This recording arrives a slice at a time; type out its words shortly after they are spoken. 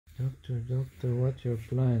Doctor, what's your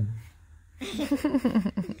plan?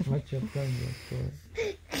 What's your plan, doctor?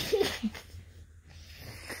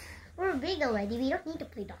 We're big already. We don't need to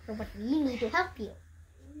play doctor, but we need to help you.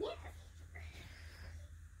 Yes.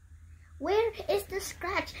 Where is the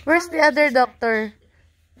scratch? Where's the other doctor?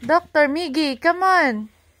 Dr. Miggy, come on.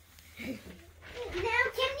 Now,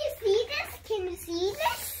 can you see this? Can you see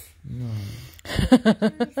this? No.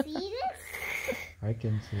 Can you see this? I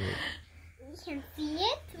can see it. You can see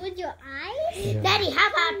it with your eyes? Yeah. Daddy, how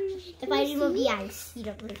about if I remove the eyes? You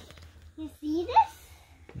don't really. Can you see this?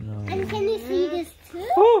 No. And can you see this too?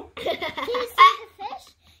 Oh! Can you see the fish?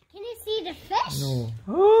 Can you see the fish? No.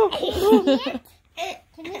 Can you see it?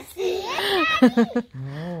 Can you see it, Daddy?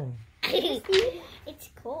 No. Can you see it? It's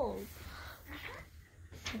cold.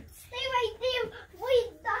 Stay right there. Wait,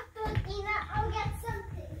 Dr. Athena, I'll get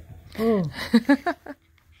something. Oh.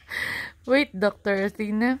 Wait, Dr.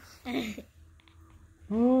 Athena.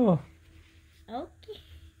 Oh. Okay.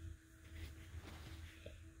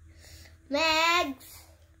 Legs.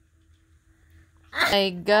 My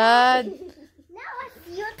God. Now I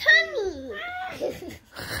see your tummy.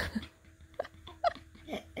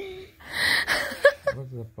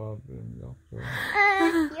 What's the problem, doctor?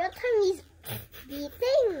 Your tummy's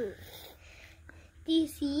beating. Do you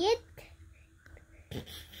see it?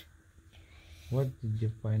 What did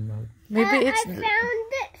you find out? Maybe it's... I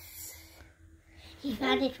found this. He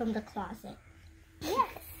found it from the closet. Yes.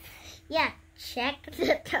 Yeah, check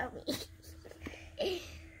the tummy.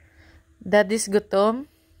 Daddy's gutom?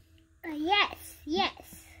 Yes,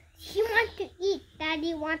 yes. He wants to eat.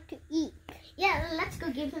 Daddy wants to eat. Yeah, let's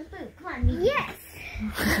go give him food. Come on, Miggy. Yes.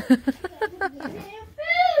 Give him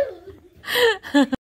food.